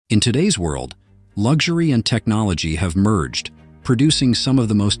In today's world, luxury and technology have merged, producing some of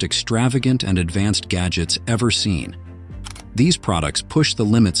the most extravagant and advanced gadgets ever seen. These products push the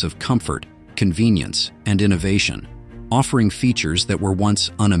limits of comfort, convenience, and innovation, offering features that were once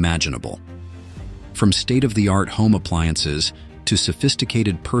unimaginable. From state-of-the-art home appliances to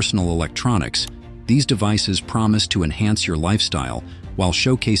sophisticated personal electronics, these devices promise to enhance your lifestyle while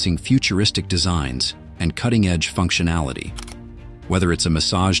showcasing futuristic designs and cutting-edge functionality. Whether it's a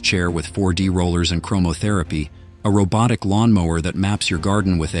massage chair with 4D rollers and chromotherapy, a robotic lawnmower that maps your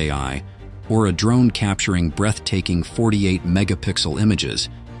garden with AI, or a drone capturing breathtaking 48-megapixel images,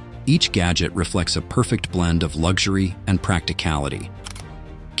 each gadget reflects a perfect blend of luxury and practicality.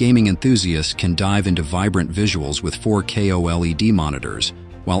 Gaming enthusiasts can dive into vibrant visuals with 4K OLED monitors,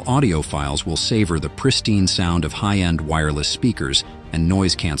 while audiophiles will savor the pristine sound of high-end wireless speakers and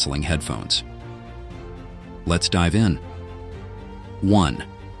noise-canceling headphones. Let's dive in. 1.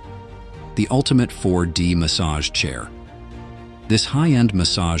 The ultimate 4D massage chair. This high-end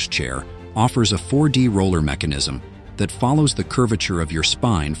massage chair offers a 4D roller mechanism that follows the curvature of your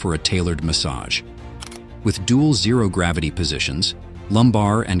spine for a tailored massage. With dual zero-gravity positions,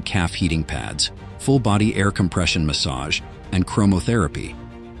 lumbar and calf heating pads, full-body air compression massage, and chromotherapy,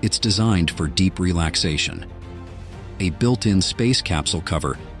 it's designed for deep relaxation. A built-in space capsule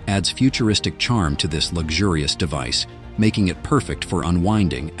cover adds futuristic charm to this luxurious device, making it perfect for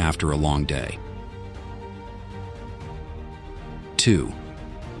unwinding after a long day. 2.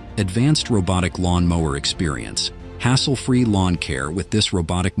 Advanced robotic lawn mower experience. Hassle-free lawn care with this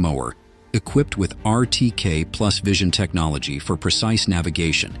robotic mower, equipped with RTK Plus vision technology for precise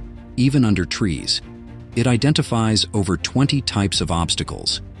navigation, even under trees. It identifies over 20 types of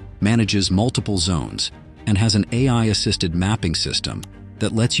obstacles, manages multiple zones, and has an AI-assisted mapping system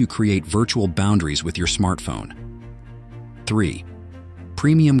that lets you create virtual boundaries with your smartphone. 3.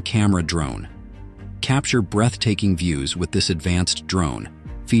 Premium camera drone. Capture breathtaking views with this advanced drone,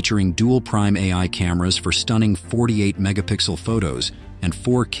 featuring dual prime AI cameras for stunning 48-megapixel photos and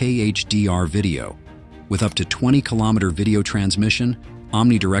 4K HDR video. With up to 20-kilometer video transmission,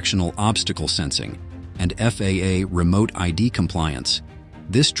 omnidirectional obstacle sensing, and FAA remote ID compliance,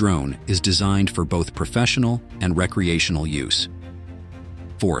 this drone is designed for both professional and recreational use.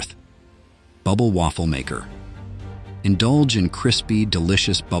 4th. Bubble waffle maker. Indulge in crispy,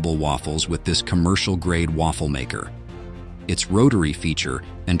 delicious bubble waffles with this commercial-grade waffle maker. Its rotary feature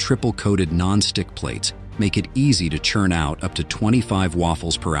and triple-coated non-stick plates make it easy to churn out up to 25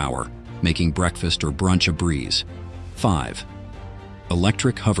 waffles per hour, making breakfast or brunch a breeze. 5.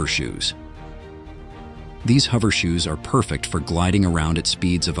 Electric hover shoes. These hover shoes are perfect for gliding around at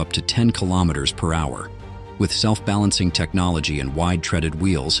speeds of up to 10 kilometers per hour. With self-balancing technology and wide-treaded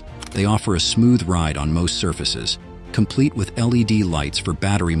wheels, they offer a smooth ride on most surfaces, complete with LED lights for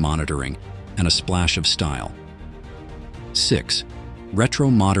battery monitoring and a splash of style. 6. Retro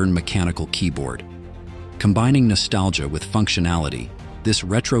modern mechanical keyboard. Combining nostalgia with functionality, this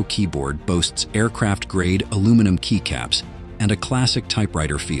retro keyboard boasts aircraft-grade aluminum keycaps and a classic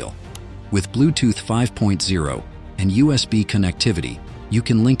typewriter feel. With Bluetooth 5.0 and USB connectivity, you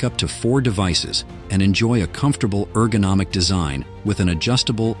can link up to 4 devices and enjoy a comfortable ergonomic design with an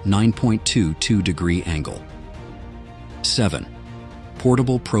adjustable 9.22-degree angle. 7.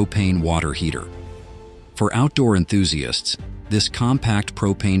 Portable propane water heater. For outdoor enthusiasts, this compact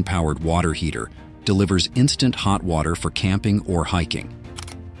propane-powered water heater delivers instant hot water for camping or hiking.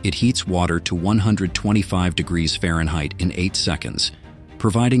 It heats water to 125 degrees Fahrenheit in 8 seconds,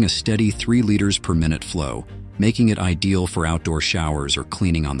 providing a steady 3 liters per minute flow, making it ideal for outdoor showers or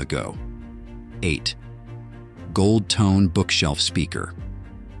cleaning on the go. 8. Gold tone bookshelf speaker.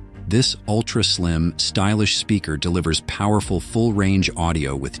 This ultra-slim, stylish speaker delivers powerful full-range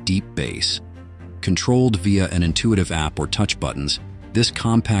audio with deep bass. Controlled via an intuitive app or touch buttons, this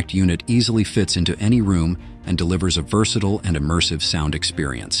compact unit easily fits into any room and delivers a versatile and immersive sound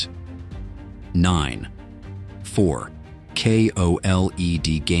experience. 9. 4K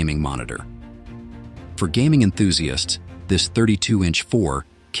OLED gaming monitor. For gaming enthusiasts, this 32-inch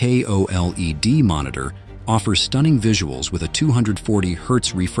 4K OLED monitor offers stunning visuals with a 240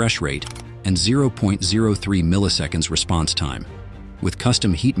 Hz refresh rate and 0.03 milliseconds response time. With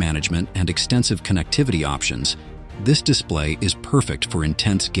custom heat management and extensive connectivity options, this display is perfect for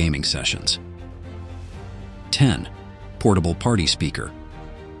intense gaming sessions. 10. Portable party speaker.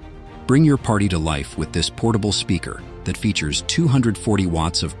 Bring your party to life with this portable speaker that features 240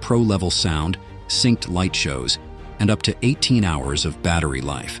 watts of pro-level sound, synced light shows, and up to 18 hours of battery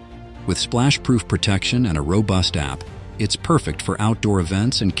life. With splash-proof protection and a robust app, it's perfect for outdoor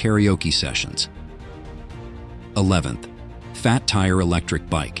events and karaoke sessions. 11th. Fat Tire Electric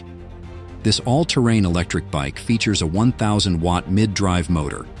Bike. This all-terrain electric bike features a 1,000-watt mid-drive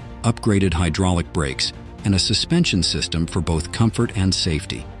motor, upgraded hydraulic brakes, and a suspension system for both comfort and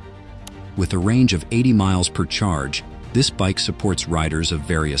safety. With a range of 80 miles per charge, this bike supports riders of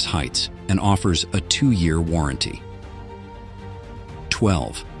various heights and offers a 2-year warranty.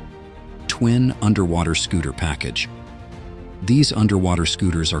 12. Twin Underwater Scooter Package. These underwater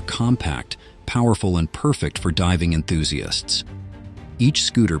scooters are compact, powerful, and perfect for diving enthusiasts. Each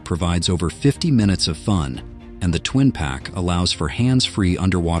scooter provides over 50 minutes of fun, and the Twin Pack allows for hands-free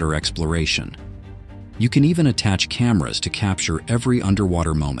underwater exploration. You can even attach cameras to capture every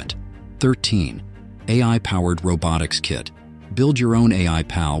underwater moment. 13. AI-powered robotics kit. Build your own AI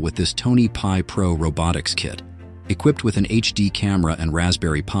pal with this Tony Pi Pro robotics kit. Equipped with an HD camera and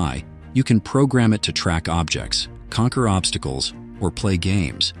Raspberry Pi, you can program it to track objects, conquer obstacles, or play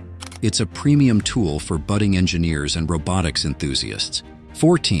games. It's a premium tool for budding engineers and robotics enthusiasts.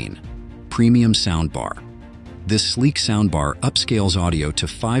 14. Premium Soundbar. This sleek soundbar upscales audio to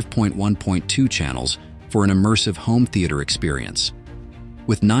 5.1.2 channels for an immersive home theater experience.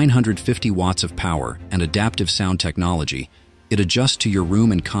 With 950 watts of power and adaptive sound technology, it adjusts to your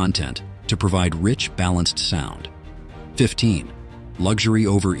room and content to provide rich, balanced sound. 15. Luxury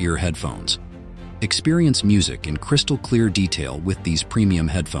over-ear headphones. Experience music in crystal clear detail with these premium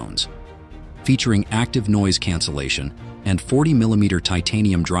headphones. Featuring active noise cancellation and 40mm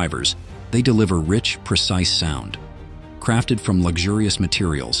titanium drivers, they deliver rich, precise sound. Crafted from luxurious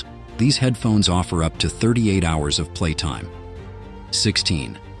materials, these headphones offer up to 38 hours of playtime.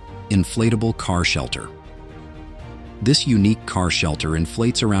 16. Inflatable car shelter. This unique car shelter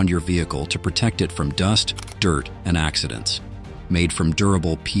inflates around your vehicle to protect it from dust, dirt, and accidents. Made from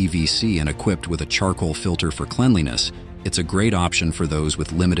durable PVC and equipped with a charcoal filter for cleanliness, it's a great option for those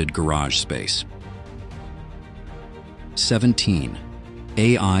with limited garage space. 17.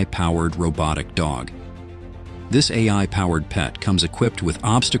 AI-powered robotic dog. This AI-powered pet comes equipped with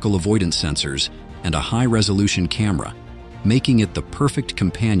obstacle avoidance sensors and a high-resolution camera, making it the perfect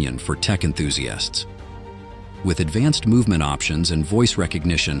companion for tech enthusiasts. With advanced movement options and voice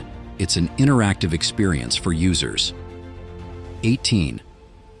recognition, it's an interactive experience for users. 18.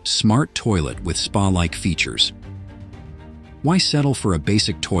 Smart toilet with spa-like features. Why settle for a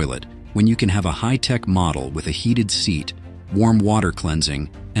basic toilet when you can have a high-tech model with a heated seat, warm water cleansing,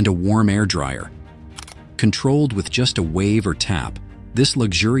 and a warm air dryer? Controlled with just a wave or tap, this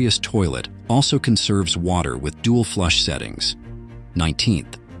luxurious toilet also conserves water with dual flush settings.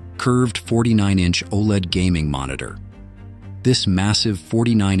 19th. Curved 49-inch OLED gaming monitor. This massive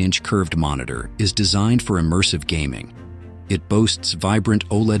 49-inch curved monitor is designed for immersive gaming. It boasts vibrant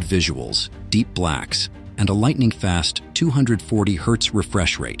OLED visuals, deep blacks, and a lightning-fast 240 Hz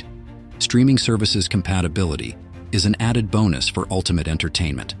refresh rate. Streaming services compatibility is an added bonus for ultimate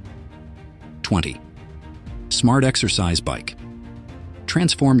entertainment. 20. Smart exercise bike.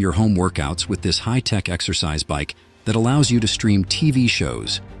 Transform your home workouts with this high-tech exercise bike that allows you to stream TV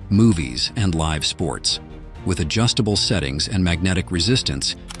shows, movies, and live sports. With adjustable settings and magnetic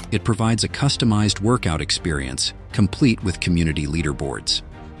resistance, it provides a customized workout experience, complete with community leaderboards.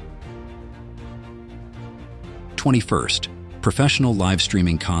 21st. Professional live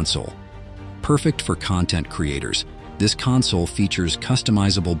streaming console. Perfect for content creators, this console features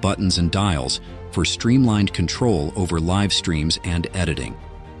customizable buttons and dials for streamlined control over live streams and editing.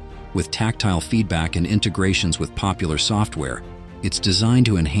 With tactile feedback and integrations with popular software, it's designed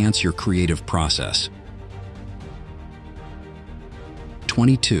to enhance your creative process.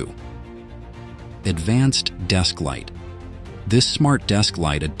 22. Advanced desk light. This smart desk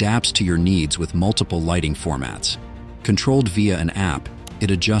light adapts to your needs with multiple lighting formats. Controlled via an app, it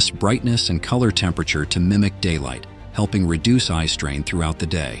adjusts brightness and color temperature to mimic daylight, helping reduce eye strain throughout the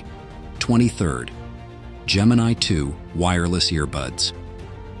day. 23rd. Gemini 2 wireless earbuds.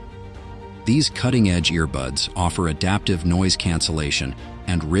 These cutting-edge earbuds offer adaptive noise cancellation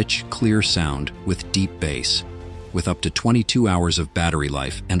and rich, clear sound with deep bass. With up to 22 hours of battery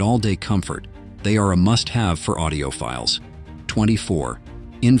life and all-day comfort, they are a must-have for audiophiles. 24.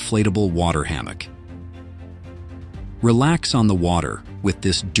 Inflatable water hammock. Relax on the water with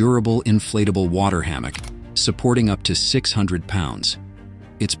this durable inflatable water hammock, supporting up to 600 pounds.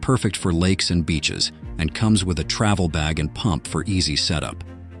 It's perfect for lakes and beaches and comes with a travel bag and pump for easy setup.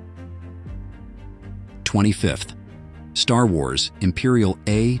 25th. Star Wars Imperial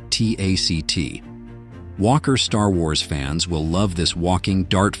ATACT. Walker Star Wars fans will love this walking,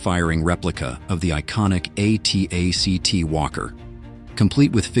 dart-firing replica of the iconic ATACT Walker.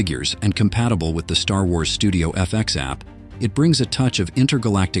 Complete with figures and compatible with the Star Wars Studio FX app, it brings a touch of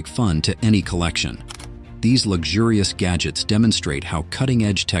intergalactic fun to any collection. These luxurious gadgets demonstrate how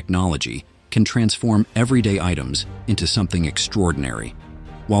cutting-edge technology can transform everyday items into something extraordinary.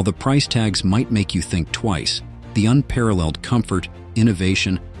 While the price tags might make you think twice, the unparalleled comfort,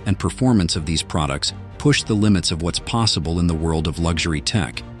 innovation, and performance of these products push the limits of what's possible in the world of luxury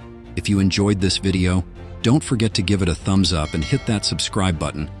tech. If you enjoyed this video, don't forget to give it a thumbs up and hit that subscribe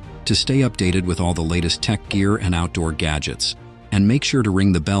button to stay updated with all the latest tech gear and outdoor gadgets. And make sure to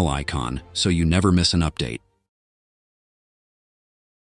ring the bell icon so you never miss an update.